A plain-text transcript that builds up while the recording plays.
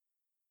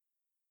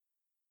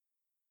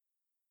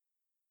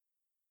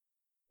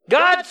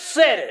God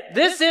said it.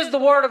 This is the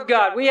Word of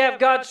God. We have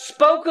God's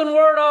spoken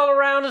Word all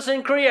around us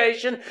in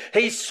creation.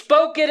 He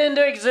spoke it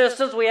into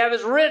existence. We have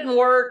His written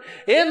Word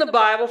in the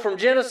Bible from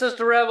Genesis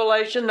to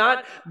Revelation,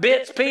 not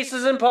bits,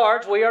 pieces, and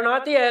parts. We are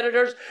not the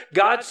editors.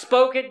 God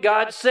spoke it.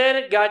 God said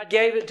it. God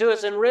gave it to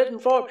us in written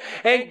form.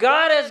 And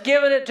God has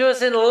given it to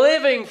us in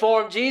living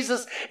form.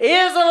 Jesus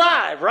is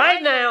alive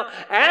right now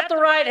at the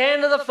right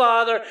hand of the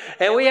Father,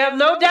 and we have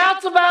no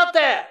doubts about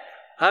that.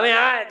 I mean,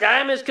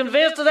 I'm as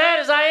convinced of that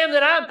as I am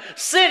that I'm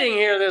sitting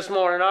here this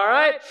morning, all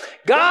right?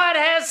 God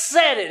has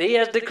said it. He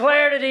has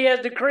declared it. He has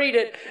decreed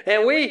it.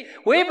 And we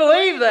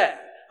believe that.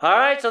 All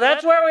right, so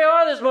that's where we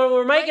are this morning.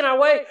 We're making our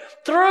way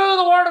through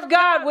the Word of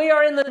God. We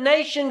are in the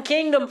nation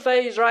kingdom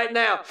phase right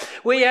now.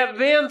 We have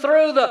been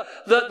through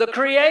the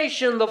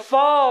creation, the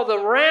fall, the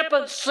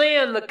rampant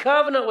sin, the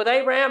covenant with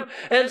Abraham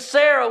and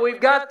Sarah. We've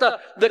got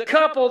the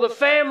couple, the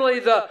family,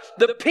 the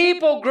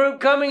people group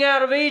coming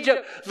out of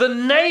Egypt, the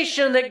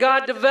nation that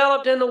God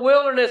developed in the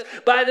wilderness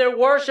by their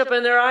worship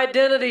and their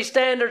identity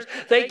standards.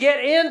 They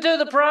get into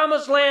the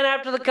promised land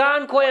after the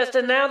conquest,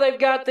 and now they've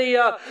got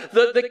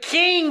the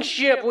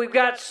kingship. We've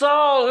got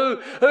Saul, who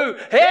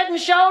head and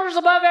shoulders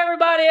above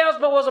everybody else,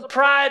 but was a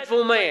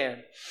prideful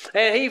man.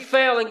 And he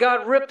fell, and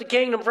God ripped the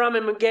kingdom from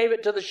him and gave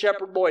it to the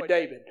shepherd boy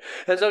David.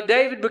 And so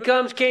David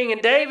becomes king.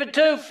 And David,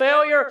 too,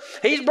 failure.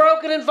 He's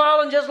broken and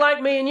fallen just like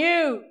me and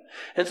you.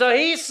 And so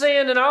he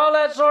sinned and all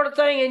that sort of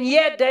thing. And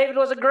yet David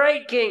was a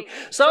great king.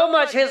 So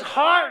much his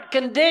heart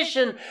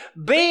condition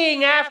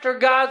being after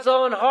God's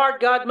own heart,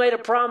 God made a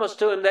promise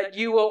to him that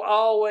you will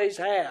always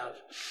have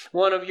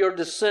one of your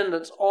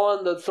descendants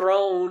on the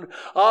throne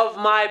of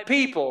my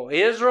people.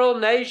 Israel,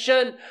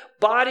 nation,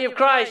 body of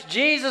Christ.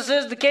 Jesus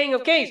is the King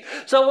of Kings.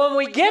 So when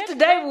we get to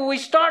David, we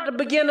start to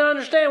begin to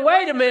understand,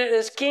 wait a minute,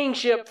 this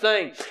kingship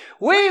thing.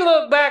 We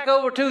look back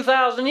over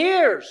 2,000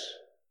 years.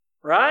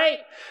 Right?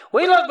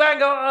 We look back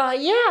and go,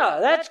 yeah,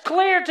 that's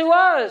clear to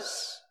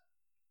us.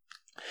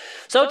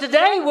 So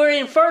today we're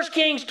in 1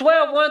 Kings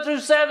 12, 1 through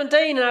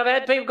 17, and I've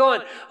had people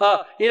going,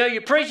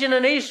 you're preaching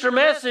an Easter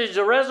message,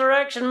 a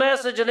resurrection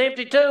message, an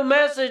empty tomb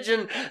message,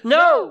 and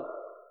no.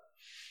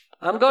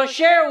 I'm going to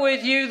share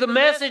with you the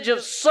message of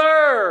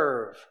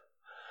serve.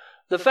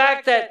 The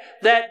fact that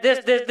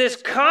this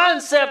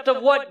concept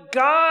of what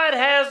God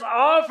has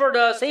offered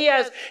us, He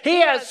has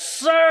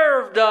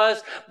served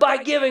us by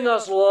giving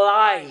us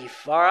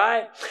life, all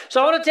right?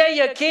 So I want to tell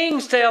you a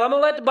king's tale. I'm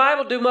going to let the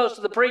Bible do most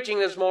of the preaching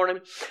this morning.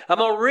 I'm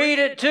going to read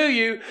it to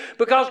you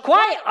because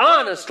quite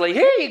honestly,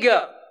 here you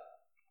go.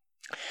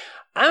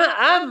 How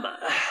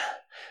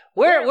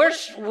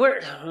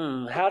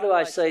do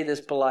I say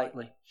this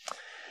politely?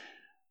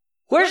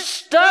 We're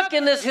stuck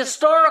in this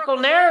historical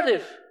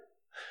narrative.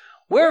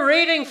 We're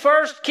reading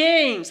 1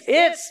 Kings.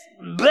 It's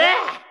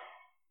blah.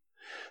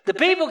 The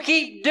people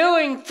keep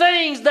doing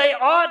things they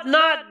ought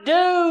not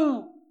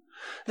do.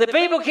 The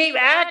people keep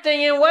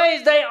acting in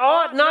ways they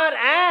ought not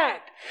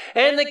act.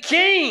 And the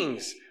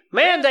kings,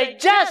 man, they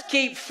just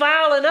keep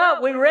fouling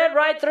up. We read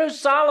right through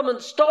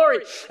Solomon's story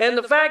and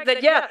the fact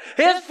that,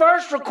 his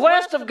first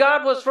request of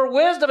God was for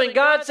wisdom. And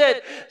God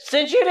said,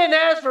 since you didn't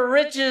ask for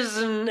riches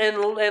and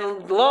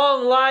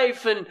long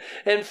life and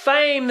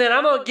fame, then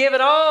I'm going to give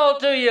it all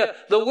to you,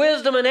 the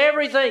wisdom and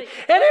everything.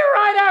 And then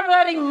right after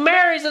that, he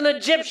marries an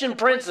Egyptian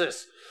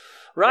princess.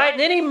 Right? And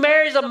then he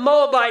marries a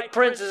Moabite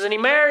princess, and he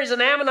marries an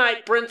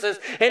Ammonite princess,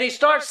 and he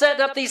starts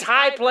setting up these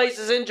high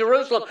places in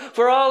Jerusalem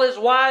for all his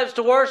wives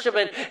to worship.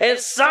 And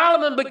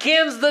Solomon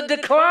begins the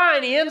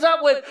decline. He ends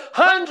up with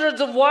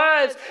hundreds of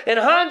wives and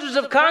hundreds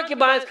of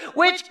concubines,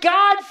 which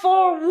God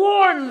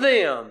forewarned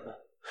them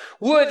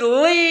would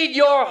lead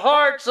your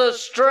hearts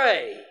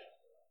astray.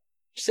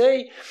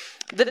 See,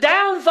 the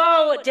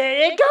downfall, it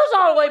goes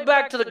all the way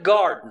back to the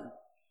garden.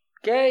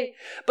 Okay?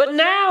 But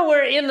now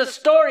we're in the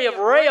story of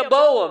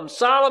Rehoboam,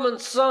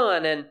 Solomon's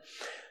son, and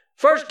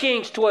 1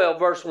 Kings 12,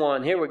 verse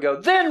 1. Here we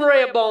go. Then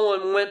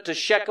Rehoboam went to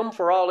Shechem,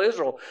 for all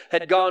Israel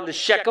had gone to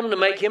Shechem to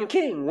make him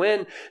king.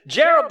 When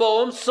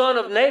Jeroboam, son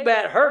of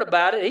Nebat, heard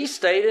about it, he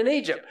stayed in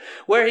Egypt,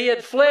 where he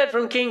had fled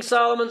from King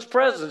Solomon's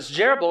presence.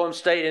 Jeroboam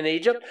stayed in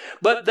Egypt,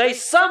 but they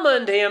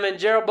summoned him, and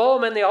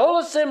Jeroboam and the whole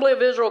assembly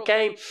of Israel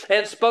came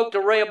and spoke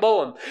to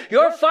Rehoboam.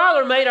 Your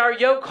father made our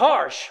yoke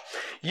harsh.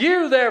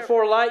 You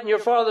therefore lighten your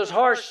father's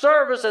harsh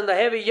service and the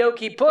heavy yoke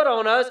he put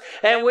on us,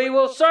 and we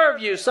will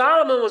serve you.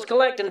 Solomon was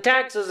collecting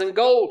taxes and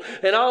gold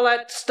and all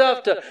that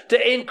stuff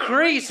to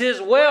increase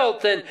his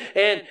wealth and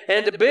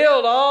to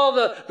build all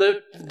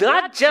the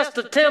not just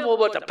the temple,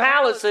 but the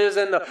palaces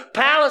and the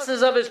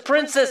palaces of his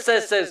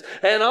princesses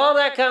and all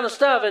that kind of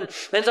stuff.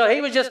 And so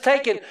he was just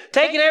taking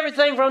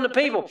everything from the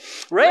people.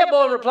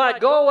 Rehoboam replied,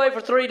 go away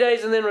for 3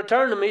 days and then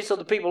return to me. So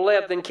the people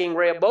left. Then King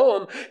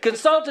Rehoboam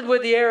consulted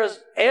with the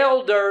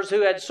elders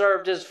who had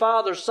served his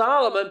father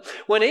Solomon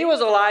when he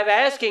was alive,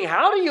 asking,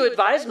 how do you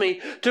advise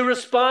me to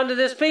respond to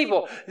this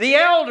people? The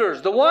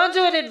elders, the ones ones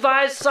who had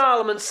advised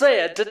Solomon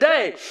said,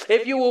 today,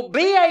 if you will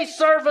be a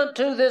servant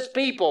to this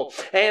people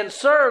and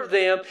serve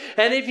them,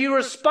 and if you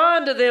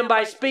respond to them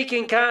by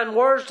speaking kind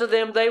words to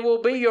them, they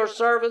will be your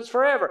servants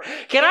forever.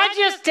 Can I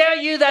just tell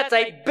you that's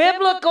a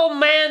biblical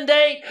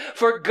mandate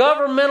for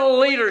governmental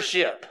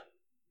leadership?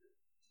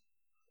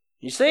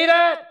 You see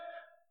that?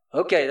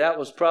 Okay, that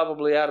was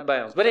probably out of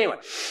bounds. But anyway,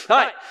 all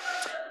right.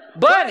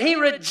 But he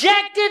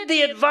rejected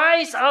the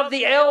advice of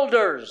the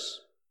elders.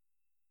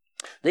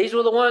 These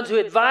were the ones who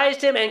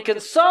advised him and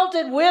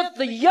consulted with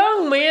the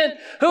young men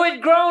who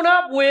had grown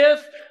up with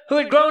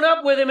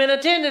him and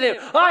attended him.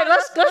 All right,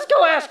 let's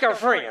go ask our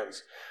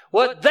friends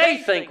what they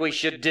think we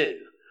should do.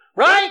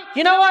 Right?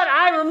 You know what?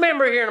 I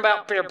remember hearing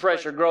about peer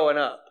pressure growing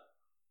up.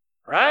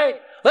 Right?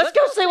 Let's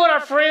go see what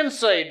our friends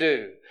say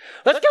do.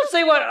 Let's go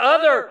see what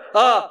other,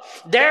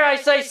 dare I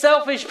say,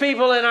 selfish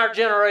people in our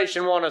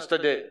generation want us to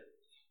do.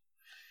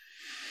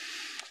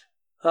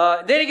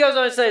 Then he goes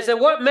on and says,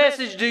 what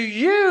message do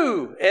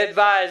you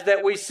advise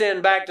that we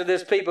send back to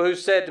this people who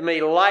said to me,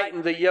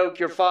 lighten the yoke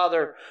your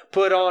father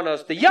put on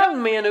us? The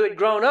young men who had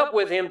grown up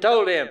with him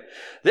told him,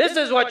 this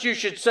is what you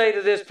should say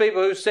to this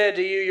people who said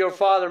to you, your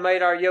father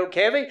made our yoke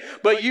heavy,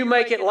 but you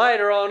make it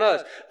lighter on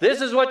us. This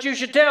is what you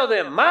should tell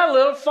them. My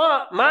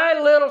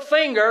little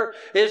finger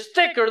is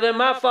thicker than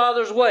my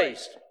father's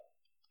waist.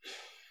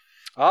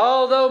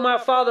 Although my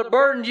father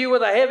burdened you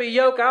with a heavy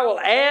yoke, I will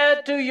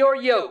add to your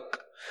yoke.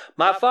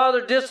 My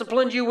father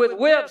disciplined you with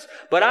whips,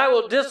 but I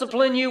will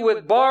discipline you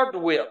with barbed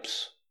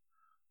whips.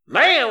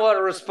 Man, what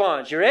a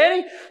response. You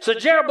ready? So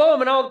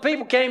Jeroboam and all the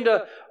people came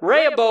to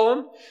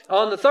Rehoboam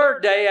on the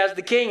third day, as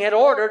the king had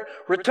ordered.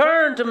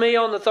 Return to me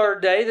on the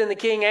third day. Then the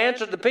king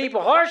answered the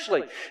people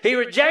harshly. He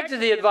rejected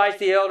the advice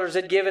the elders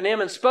had given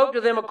him and spoke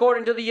to them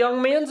according to the young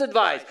men's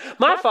advice.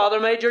 My father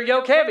made your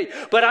yoke heavy,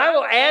 but I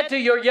will add to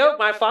your yoke.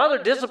 My father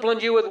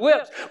disciplined you with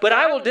whips, but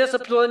I will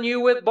discipline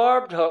you with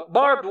barbed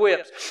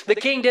whips. The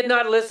king did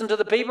not listen to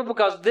the people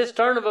because this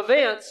turn of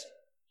events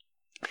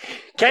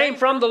came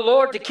from the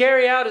Lord to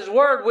carry out his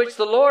word, which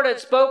the Lord had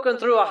spoken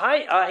through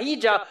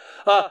Ahijah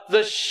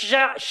the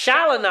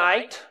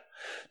Shilonite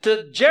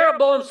to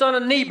Jeroboam son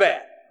of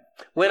Nebat.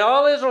 When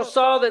all Israel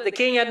saw that the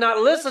king had not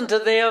listened to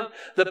them,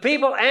 the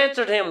people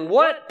answered him,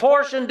 what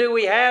portion do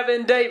we have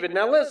in David?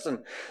 Now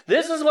listen,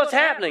 this is what's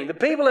happening. The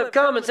people have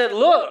come and said,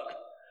 look,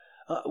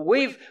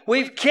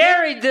 we've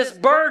carried this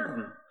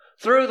burden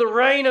through the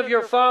reign of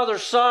your father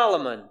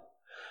Solomon.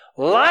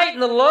 Lighten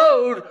the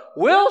load,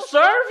 we'll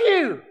serve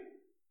you.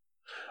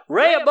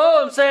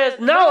 Rehoboam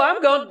says, no,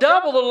 I'm going to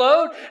double the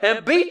load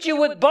and beat you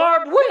with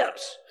barbed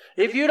whips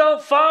if you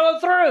don't follow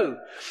through.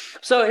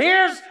 So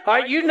here's,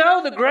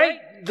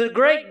 the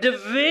great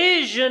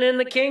division in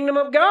the kingdom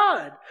of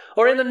God,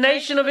 or in the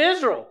nation of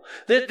Israel.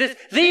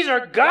 These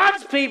are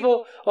God's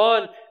people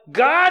on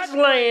God's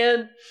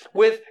land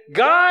with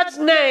God's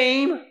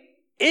name,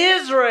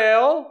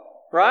 Israel,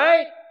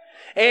 right?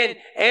 And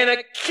a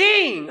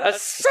king, a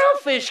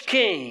selfish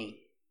king.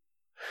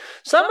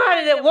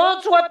 Somebody that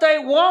wants what they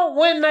want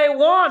when they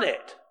want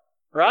it,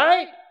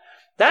 right?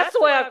 That's the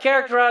way I've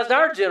characterized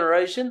our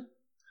generation.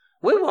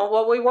 We want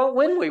what we want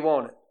when we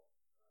want it.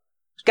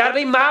 It's got to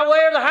be my way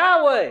or the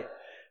highway.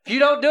 If you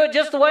don't do it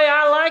just the way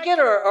I like it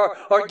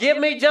or give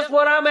me just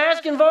what I'm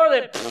asking for,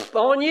 then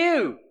on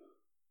you,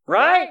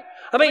 right?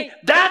 I mean,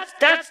 that's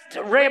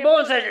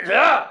Rehoboam said,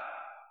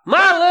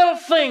 my little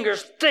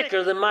finger's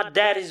thicker than my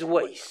daddy's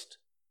waist.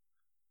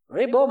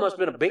 Rehoboam must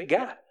have been a big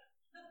guy.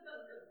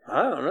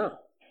 I don't know.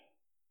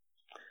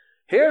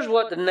 Here's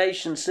what the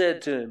nation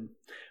said to him.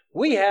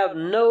 We have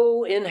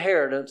no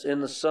inheritance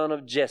in the son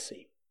of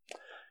Jesse.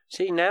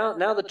 See,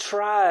 now the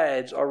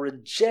tribes are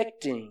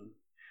rejecting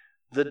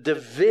the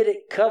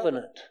Davidic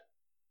covenant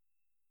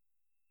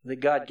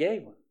that God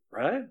gave them,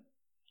 right?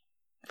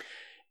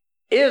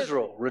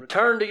 Israel,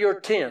 return to your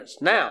tents.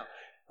 Now,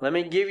 let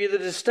me give you the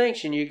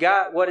distinction. You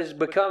got what is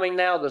becoming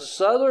now the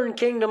southern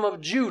kingdom of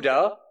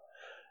Judah,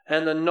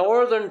 and the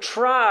northern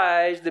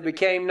tribes that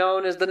became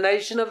known as the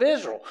nation of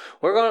Israel.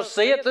 We're going to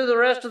see it through the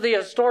rest of the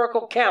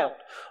historical count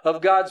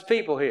of God's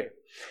people here.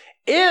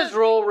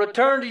 Israel,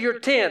 return to your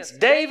tents.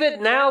 David,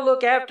 now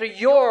look after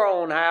your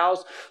own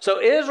house. So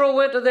Israel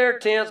went to their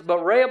tents,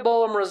 but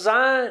Rehoboam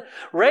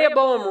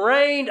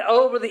reigned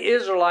over the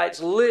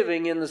Israelites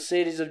living in the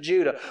cities of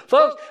Judah.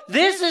 Folks,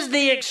 this is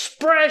the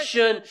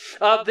expression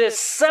of this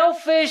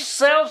selfish,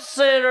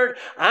 self-centered,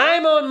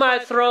 I'm on my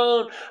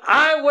throne,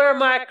 I wear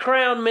my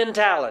crown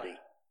mentality.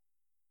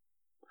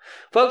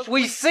 Folks,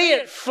 we see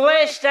it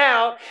fleshed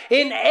out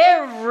in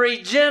every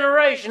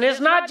generation. It's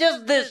not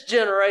just this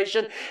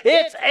generation.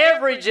 It's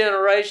every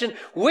generation.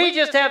 We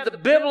just have the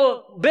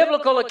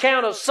biblical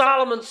account of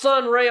Solomon's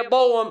son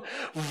Rehoboam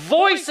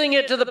voicing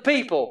it to the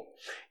people.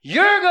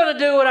 You're going to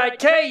do what I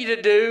tell you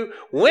to do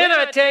when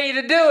I tell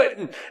you to do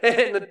it.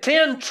 And the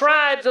 10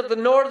 tribes of the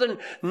northern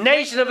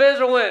nation of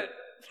Israel went,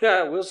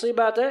 yeah, we'll see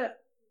about that.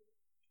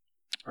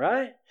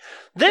 Right?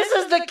 This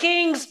is the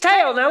King's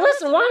Tale. Now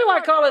listen, why do I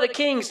call it a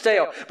King's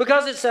Tale?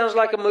 Because it sounds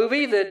like a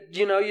movie that,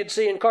 you'd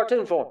see in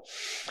cartoon form.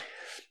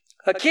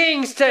 A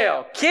King's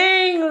Tale.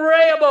 King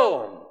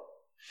Rehoboam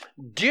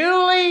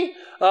duly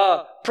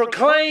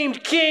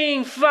proclaimed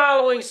king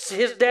following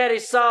his daddy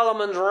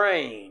Solomon's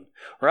reign,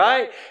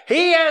 right?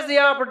 He has the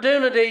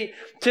opportunity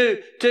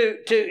to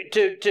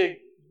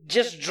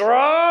just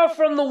draw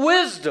from the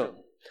wisdom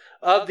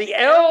of the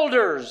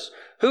elders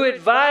who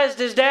advised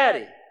his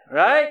daddy,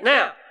 right?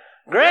 Now,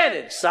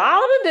 granted,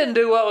 Solomon didn't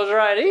do what was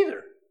right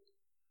either.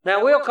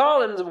 Now, we'll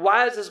call him the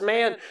wisest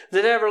man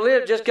that ever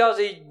lived just because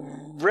he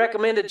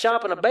recommended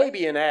chopping a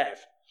baby in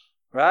half,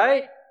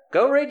 right?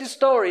 Go read the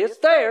story. It's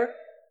there.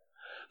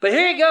 But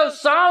here you go.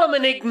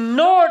 Solomon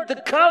ignored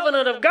the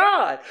covenant of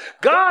God.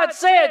 God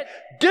said,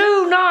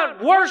 do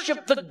not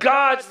worship the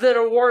gods that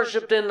are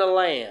worshipped in the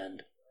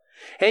land.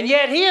 And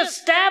yet he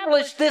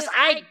established this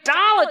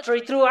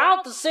idolatry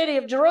throughout the city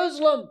of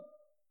Jerusalem.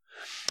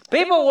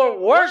 People were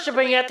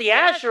worshiping at the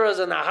Asherahs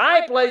and the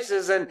high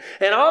places and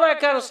all that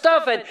kind of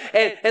stuff.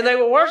 And they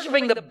were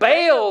worshiping the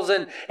Baals.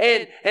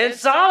 And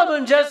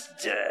Solomon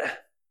just...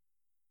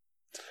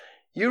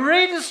 you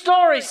read the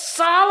story,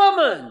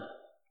 Solomon.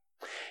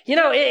 You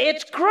know,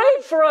 it's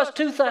great for us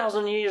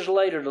 2,000 years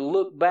later to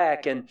look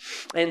back and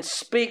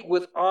speak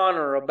with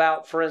honor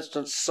about, for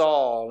instance,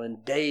 Saul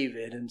and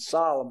David and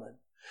Solomon.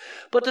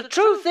 But the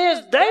truth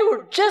is, they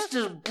were just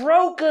as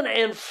broken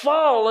and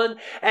fallen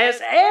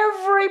as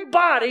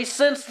everybody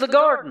since the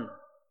garden.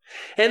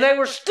 And they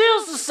were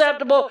still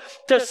susceptible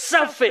to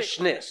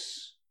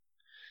selfishness.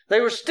 They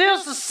were still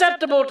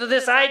susceptible to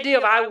this idea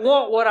of I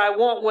want what I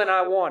want when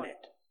I want it.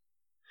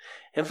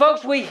 And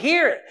folks, we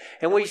hear it,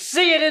 and we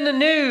see it in the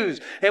news,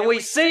 and we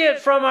see it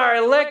from our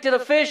elected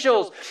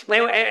officials,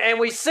 and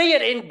we see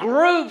it in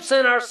groups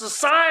in our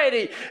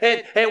society,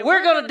 and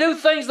we're going to do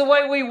things the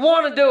way we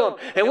want to do them,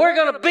 and we're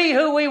going to be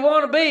who we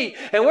want to be,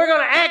 and we're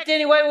going to act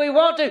any way we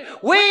want to.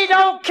 We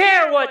don't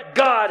care what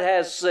God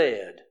has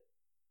said.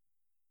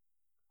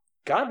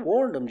 God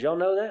warned them. Did y'all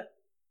know that?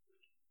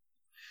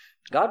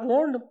 God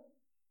warned them.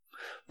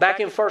 Back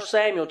in 1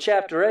 Samuel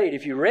chapter 8,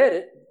 if you read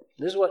it,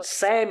 this is what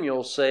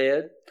Samuel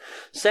said.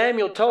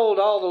 Samuel told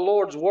all the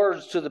Lord's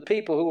words to the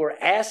people who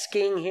were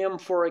asking him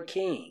for a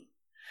king.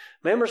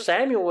 Remember,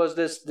 Samuel was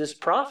this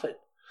prophet.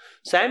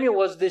 Samuel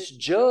was this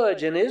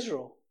judge in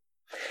Israel.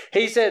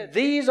 He said,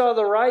 these are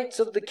the rights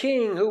of the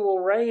king who will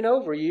reign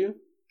over you.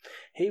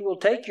 He will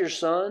take your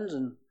sons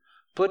and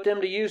put them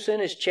to use in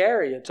his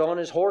chariots, on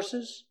his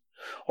horses,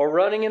 or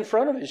running in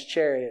front of his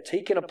chariots.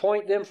 He can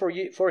appoint them for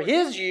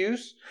his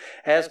use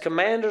as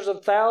commanders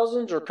of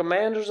thousands or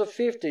commanders of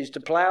 50s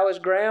to plow his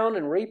ground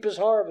and reap his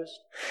harvest,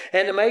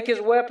 and to make his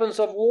weapons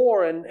of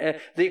war and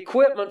the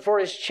equipment for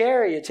his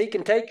chariots. He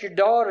can take your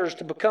daughters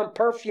to become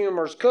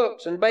perfumers,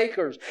 cooks, and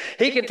bakers.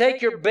 He can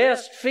take your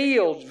best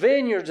fields,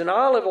 vineyards, and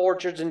olive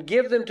orchards and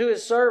give them to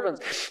his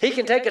servants. He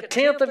can take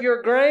 1/10 of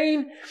your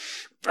grain.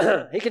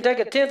 He can take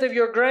 1/10 of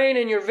your grain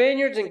in your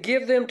vineyards and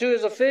give them to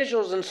his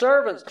officials and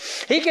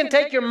servants. He can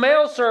take your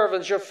male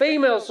servants, your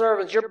female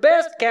servants, your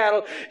best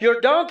cattle,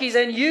 your donkeys,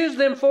 and use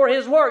them for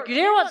his work. You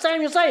hear what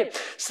Samuel's saying?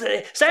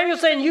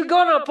 Samuel's saying, you're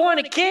going to appoint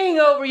a king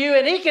over you,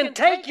 and he can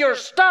take your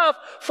stuff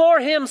for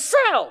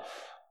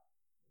himself.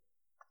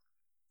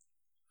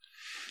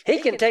 He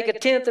can take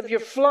 1/10 of your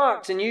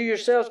flocks, and you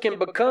yourselves can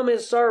become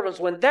his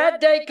servants. When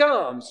that day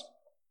comes,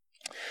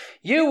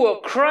 you will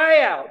cry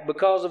out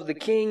because of the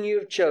king you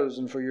have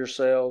chosen for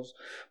yourselves,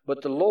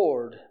 but the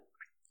Lord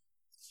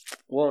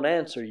won't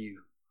answer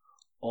you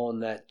on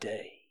that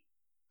day.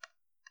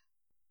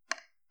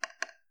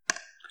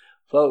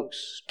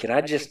 Folks, can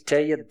I just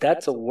tell you,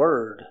 that's a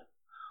word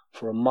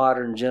for a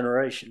modern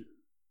generation.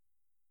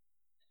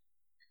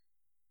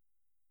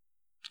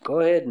 Go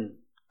ahead and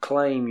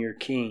claim your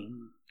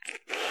king.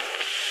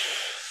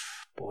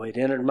 Boy, it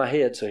entered my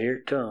head, so here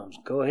it comes.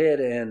 Go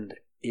ahead and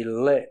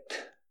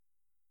elect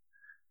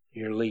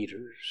your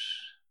leaders.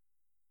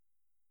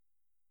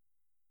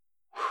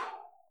 Whew.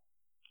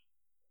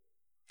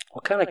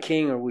 What kind of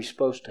king are we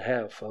supposed to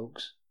have,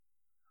 folks?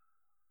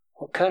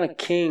 What kind of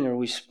king are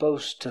we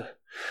supposed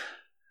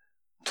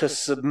to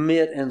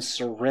submit and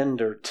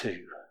surrender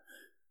to?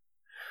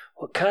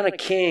 What kind of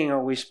king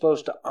are we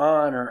supposed to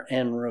honor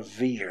and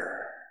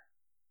revere?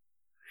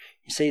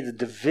 You see, the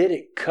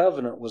Davidic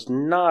covenant was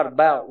not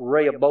about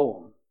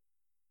Rehoboam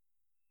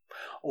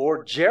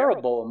or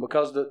Jeroboam,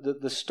 because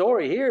the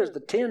story here is the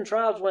 10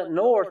 tribes went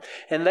north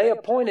and they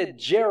appointed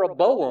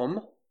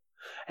Jeroboam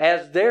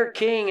as their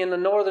king in the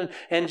northern.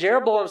 And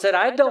Jeroboam said,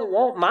 I don't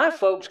want my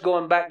folks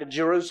going back to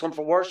Jerusalem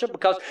for worship,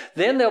 because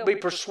then they'll be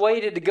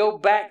persuaded to go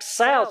back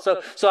south.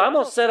 So I'm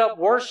going to set up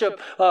worship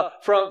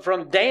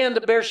from Dan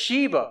to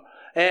Beersheba.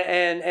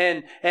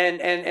 And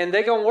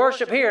they're going to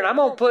worship here. And I'm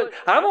going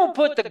to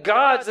put the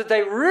gods that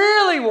they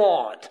really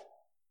want,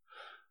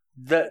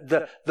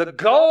 the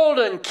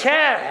golden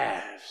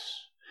calves,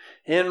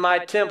 in my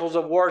temples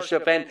of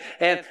worship,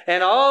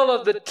 and all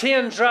of the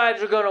 10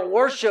 tribes are going to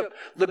worship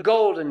the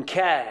golden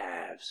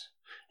calves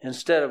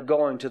instead of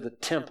going to the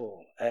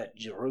temple at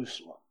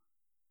Jerusalem.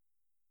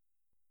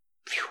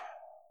 Phew.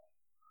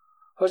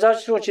 I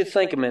just want you to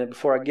think a minute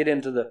before I get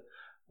into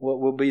what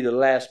will be the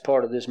last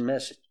part of this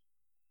message.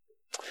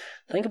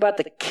 Think about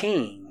the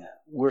king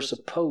we're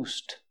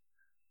supposed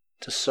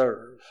to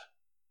serve.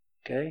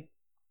 Okay?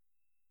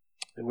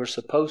 That we're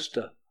supposed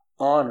to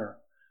honor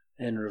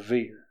and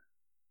revere.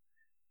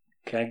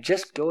 Can I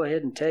just go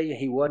ahead and tell you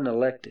he wasn't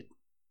elected?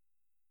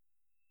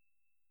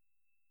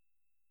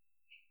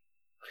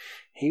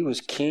 He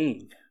was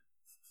king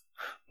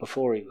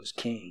before he was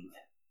king.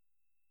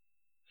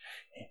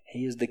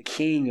 He is the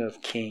King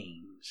of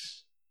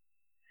Kings.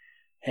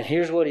 And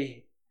here's what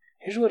he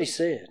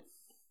said.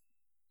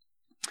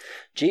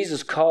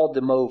 Jesus called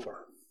them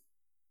over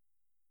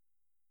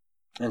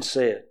and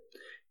said,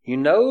 "You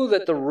know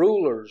that the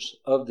rulers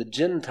of the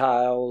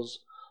Gentiles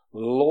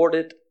lord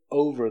it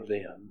over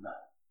them."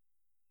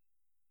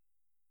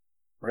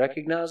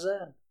 Recognize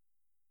that?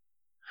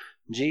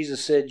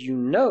 Jesus said, "You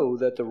know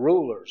that the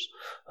rulers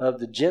of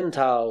the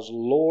Gentiles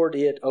lord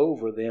it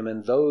over them,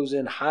 and those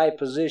in high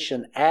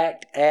position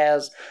act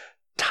as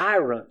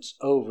tyrants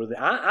over them."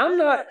 I'm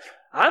not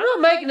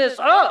making this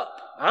up.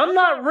 I'm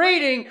not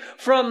reading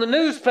from the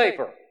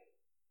newspaper.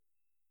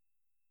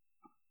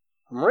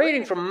 I'm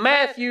reading from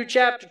Matthew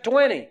chapter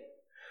 20,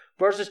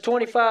 verses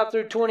 25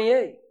 through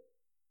 28.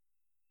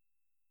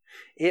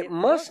 It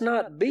must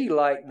not be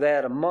like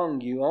that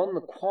among you. On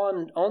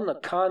the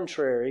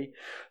contrary,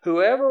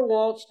 whoever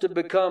wants to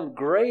become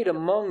great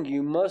among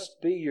you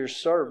must be your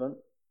servant.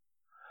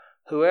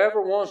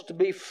 Whoever wants to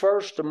be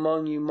first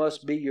among you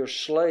must be your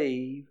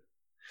slave,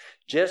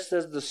 just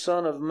as the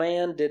Son of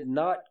Man did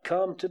not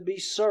come to be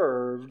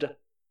served,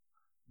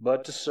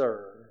 but to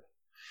serve,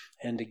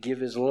 and to give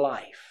his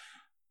life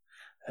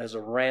as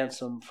a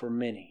ransom for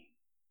many.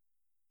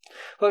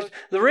 Well,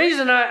 the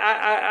reason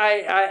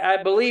I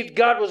believed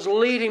God was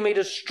leading me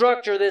to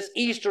structure this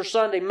Easter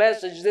Sunday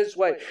message this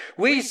way,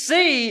 we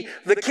see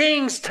the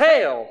king's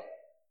tale,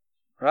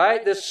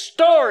 right? The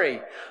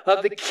story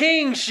of the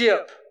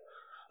kingship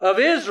of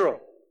Israel.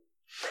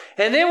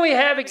 And then we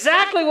have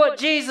exactly what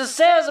Jesus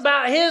says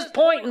about his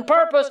point and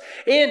purpose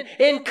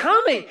in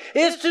coming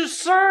is to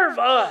serve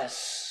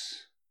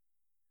us.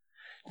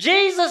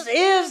 Jesus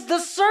is the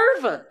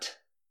servant.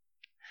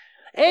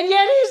 And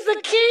yet he's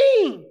the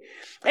king.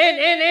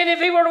 And if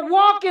he were to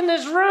walk in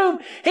this room,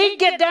 he'd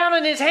get down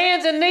on his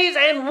hands and knees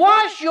and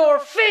wash your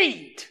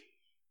feet.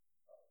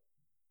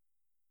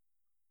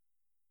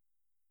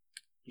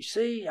 You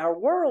see, our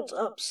world's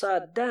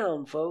upside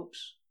down,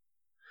 folks.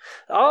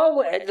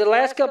 The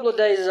last couple of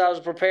days as I was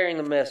preparing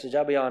the message,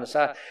 I'll be honest,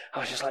 I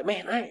was just like,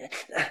 man,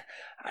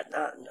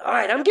 all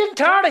right, I'm getting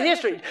tired of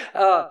history.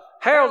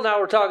 Harold and I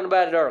were talking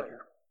about it earlier.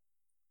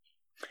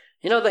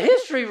 You know, the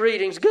history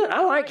reading's good.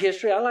 I like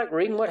history. I like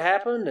reading what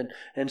happened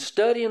and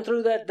studying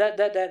through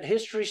that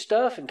history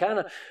stuff and kind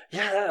of,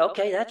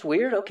 okay, that's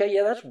weird. Okay,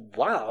 yeah, that's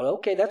wild.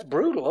 Okay, that's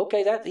brutal.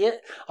 Okay, that's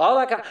it. All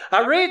that kind.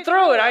 I read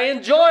through it. I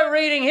enjoy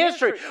reading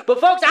history. But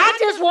folks, I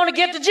just want to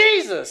get to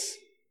Jesus.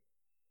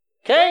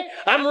 Okay?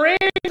 I'm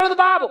reading through the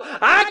Bible.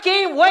 I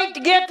can't wait to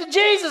get to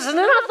Jesus. And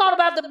then I thought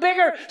about the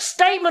bigger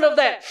statement of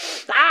that.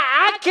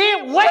 I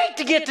can't wait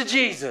to get to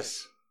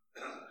Jesus.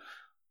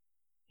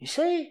 You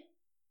see?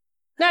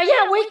 Now,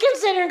 yeah, we can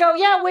sit here and go,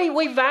 yeah,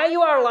 we value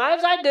our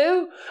lives. I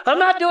do. I'm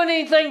not doing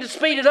anything to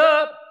speed it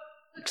up,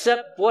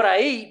 except what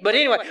I eat. But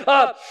anyway,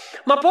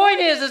 my point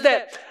is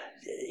that,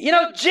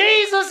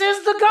 Jesus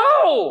is the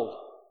goal.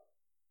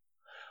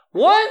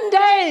 One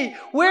day,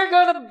 we're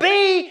going to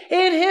be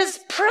in his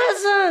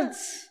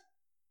presence.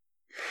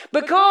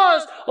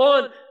 Because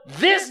on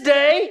this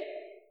day,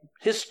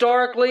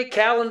 historically,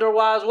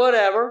 calendar-wise,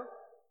 whatever,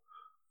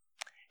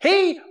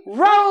 he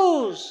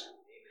rose.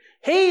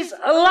 He's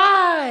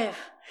alive.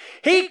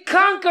 He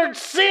conquered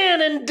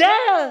sin and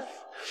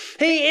death.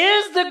 He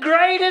is the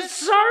greatest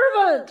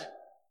servant.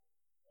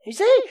 You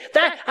see?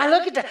 That I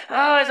look at that.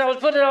 As I was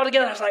putting it all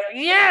together, I was like,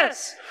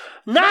 yes!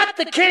 Not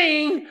the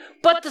king,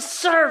 but the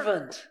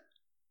servant.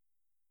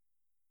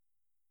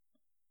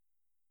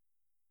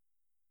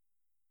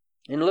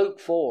 In Luke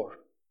 4,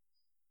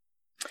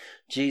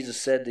 Jesus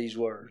said these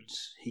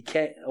words.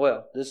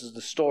 This is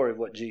the story of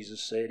what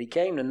Jesus said. He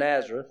came to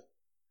Nazareth,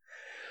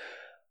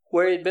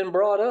 where he had been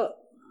brought up.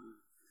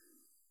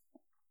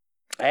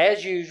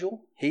 As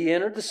usual, he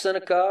entered the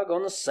synagogue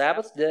on the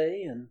Sabbath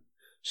day and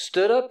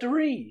stood up to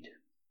read.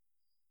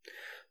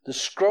 The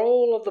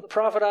scroll of the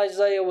prophet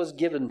Isaiah was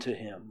given to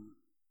him.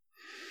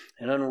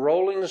 And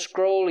unrolling the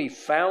scroll, he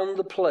found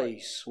the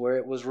place where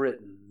it was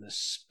written, "The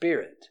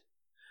Spirit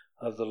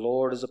of the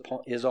Lord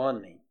is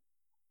on me,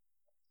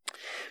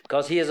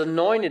 because he has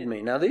anointed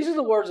me." Now, these are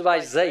the words of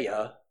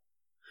Isaiah,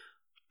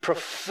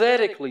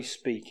 prophetically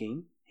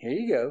speaking. Here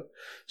you go.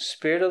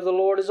 "Spirit of the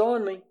Lord is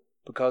on me,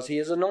 because he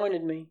has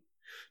anointed me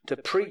to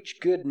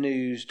preach good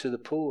news to the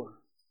poor.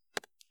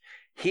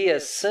 He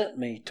has sent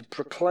me to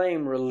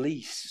proclaim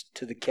release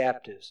to the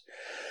captives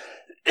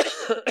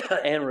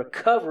and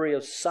recovery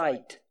of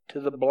sight to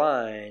the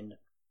blind,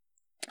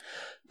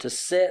 to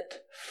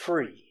set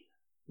free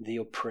the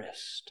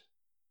oppressed,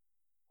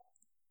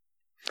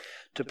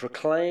 to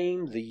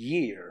proclaim the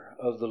year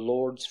of the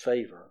Lord's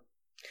favor."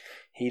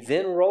 He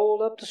then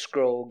rolled up the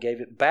scroll, gave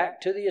it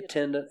back to the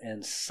attendant,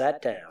 and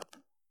sat down.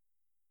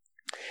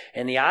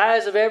 and the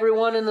eyes of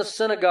everyone in the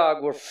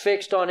synagogue were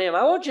fixed on him.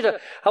 I want you to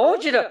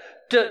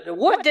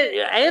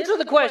answer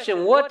the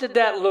question, what did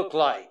that look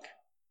like?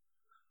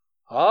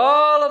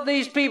 All of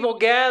these people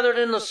gathered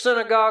in the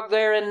synagogue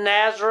there in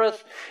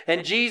Nazareth,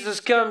 and Jesus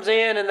comes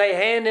in and they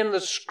hand him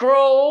the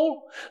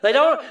scroll. They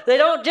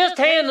don't just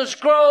hand the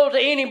scroll to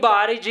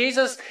anybody.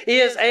 Jesus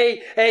is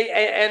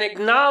an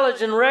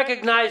acknowledged and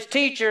recognized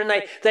teacher, and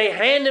they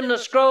hand him the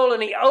scroll,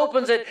 and he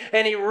opens it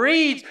and he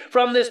reads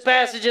from this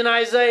passage in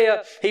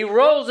Isaiah. He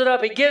rolls it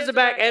up, he gives it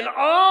back, and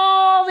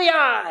all the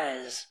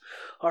eyes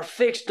are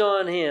fixed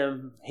on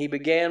him. He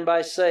began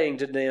by saying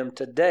to them,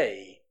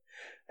 "Today,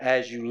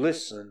 as you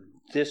listen,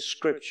 this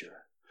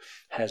scripture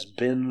has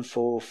been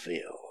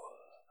fulfilled."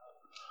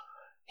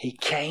 He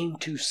came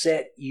to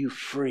set you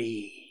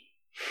free.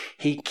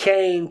 He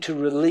came to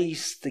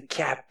release the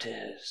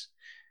captives.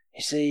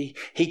 You see,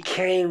 he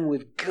came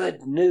with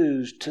good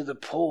news to the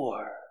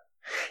poor.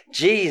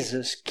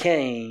 Jesus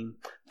came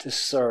to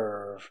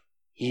serve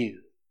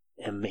you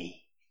and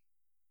me.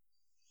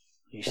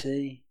 You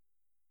see?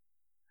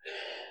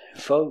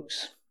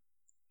 Folks,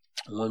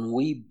 when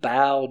we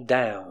bow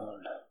down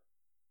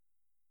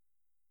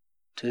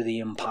to the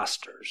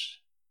imposters,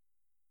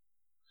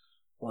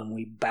 when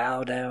we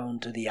bow down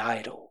to the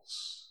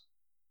idols,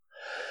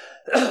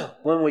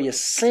 when we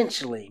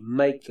essentially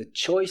make the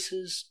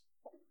choices,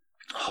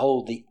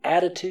 hold the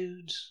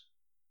attitudes,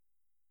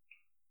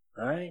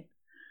 right?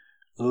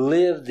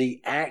 Live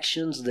the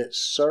actions that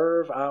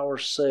serve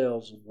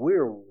ourselves,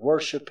 we're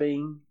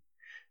worshiping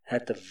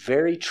at the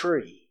very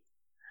tree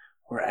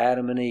where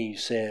Adam and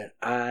Eve said,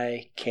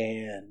 "I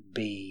can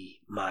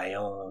be my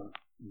own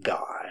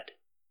God."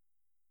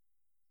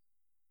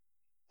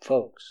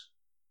 Folks,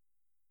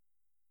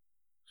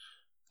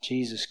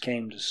 Jesus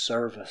came to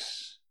serve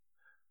us.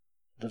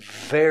 The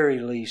very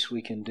least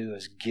we can do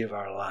is give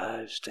our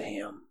lives to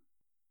him.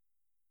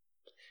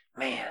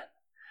 Man,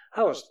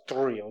 I was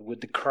thrilled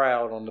with the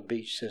crowd on the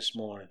beach this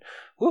morning.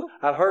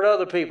 I've heard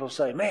other people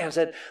say, man,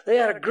 said they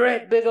had a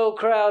great big old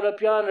crowd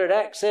up yonder at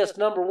Access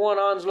number 1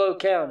 Onslow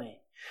County.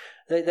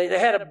 They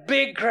had a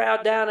big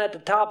crowd down at the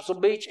Topsail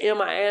Beach,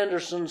 Emma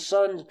Anderson's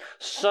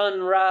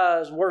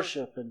sunrise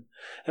worship.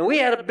 And we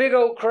had a big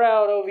old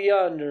crowd over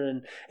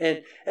yonder.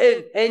 And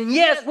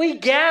yes, we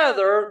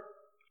gather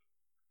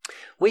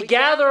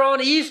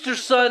on Easter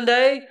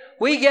Sunday.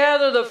 We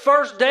gather the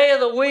first day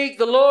of the week,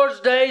 the Lord's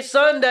Day,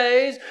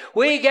 Sundays.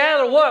 We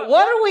gather what?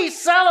 What are we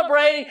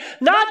celebrating?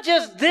 Not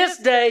just this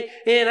day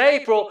in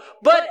April,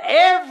 but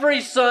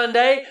every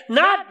Sunday.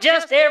 Not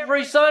just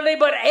every Sunday,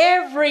 but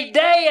every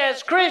day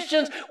as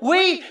Christians,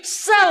 we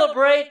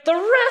celebrate the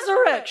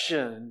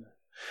resurrection.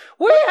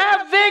 We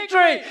have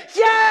victory.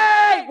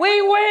 Yay!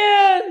 We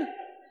win!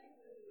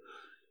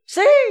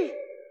 See,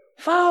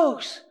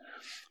 folks,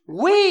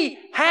 we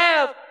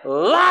have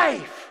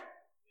life.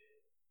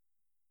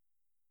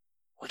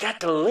 We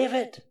got to live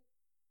it.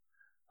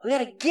 We got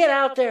to get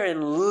out there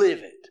and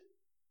live it.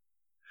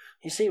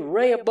 You see,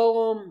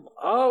 Rehoboam,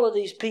 all of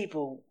these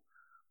people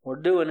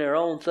were doing their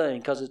own thing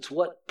because it's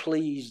what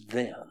pleased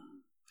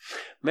them.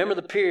 Remember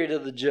the period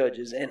of the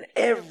judges, and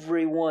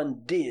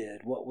everyone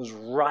did what was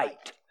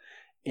right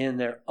in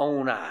their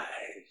own eyes.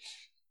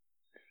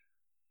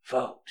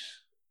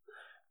 Folks,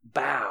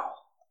 bow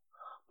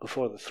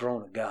before the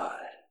throne of God.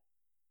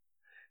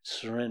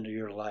 Surrender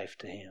your life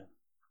to him.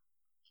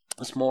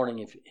 This morning,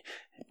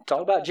 it's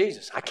all about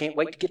Jesus. I can't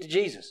wait to get to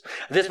Jesus.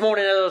 This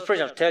morning, as I was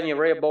preaching, I was telling you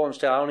Rehoboam's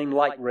tale. I don't even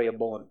like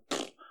Rehoboam.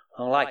 I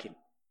don't like him.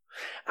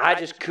 I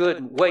just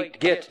couldn't wait to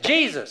get to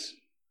Jesus.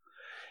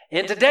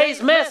 In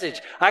today's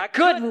message, I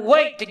couldn't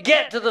wait to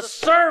get to the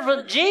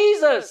servant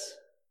Jesus.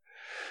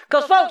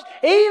 Because, folks,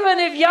 even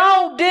if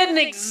y'all didn't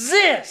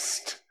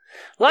exist,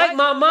 like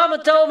my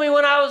mama told me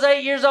when I was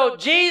 8 years old,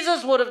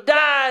 Jesus would have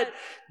died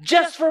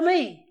just for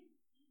me.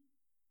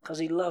 Because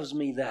he loves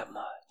me that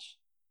much.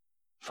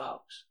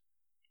 Folks,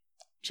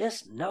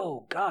 just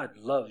know God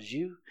loves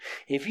you.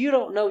 If you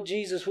don't know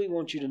Jesus, we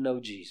want you to know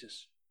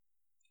Jesus.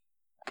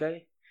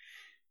 Okay?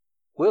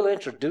 We'll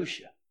introduce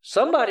you.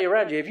 Somebody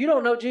around you. If you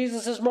don't know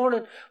Jesus this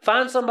morning,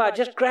 find somebody.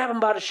 Just grab them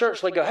by the shirt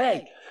sleeve. Go,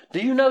 hey, do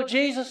you know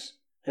Jesus?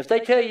 If they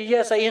tell you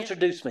yes, they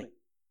introduce me.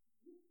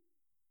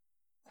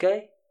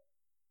 Okay?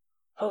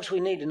 Folks, we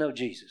need to know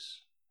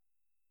Jesus.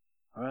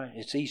 All right?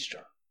 It's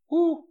Easter.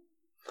 Woo!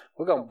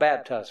 We're going to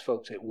baptize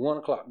folks at 1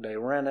 o'clock today,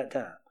 around that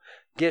time.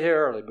 Get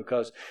here early,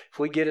 because if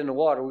we get in the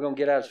water, we're going to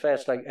get out as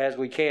fast as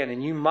we can,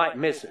 and you might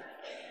miss it.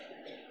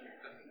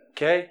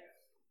 Okay?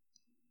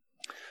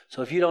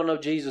 So if you don't know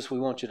Jesus, we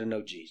want you to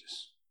know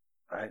Jesus.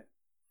 All right?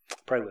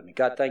 Pray with me.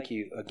 God, thank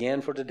you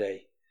again for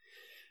today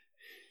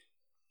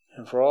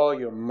and for all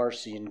your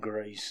mercy and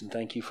grace. And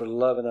thank you for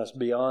loving us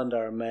beyond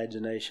our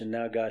imagination.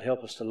 Now, God,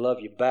 help us to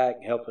love you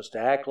back. Help us to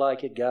act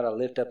like it. God, I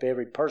lift up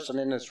every person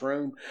in this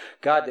room.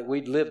 God, that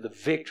we'd live the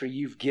victory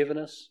you've given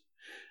us.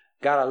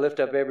 God, I lift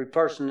up every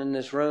person in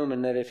this room,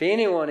 and that if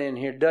anyone in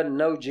here doesn't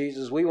know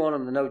Jesus, we want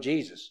them to know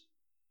Jesus.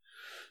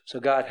 So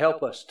God,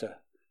 help us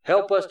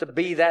to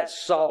be that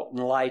salt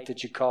and light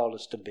that you called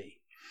us to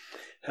be.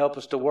 Help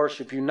us to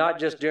worship You, not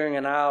just during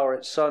an hour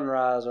at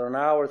sunrise or an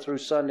hour through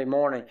Sunday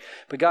morning,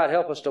 but God,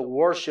 help us to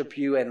worship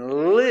You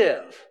and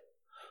live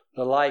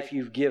the life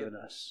You've given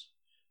us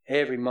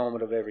every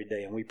moment of every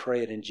day. And we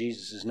pray it in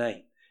Jesus'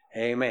 name.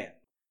 Amen.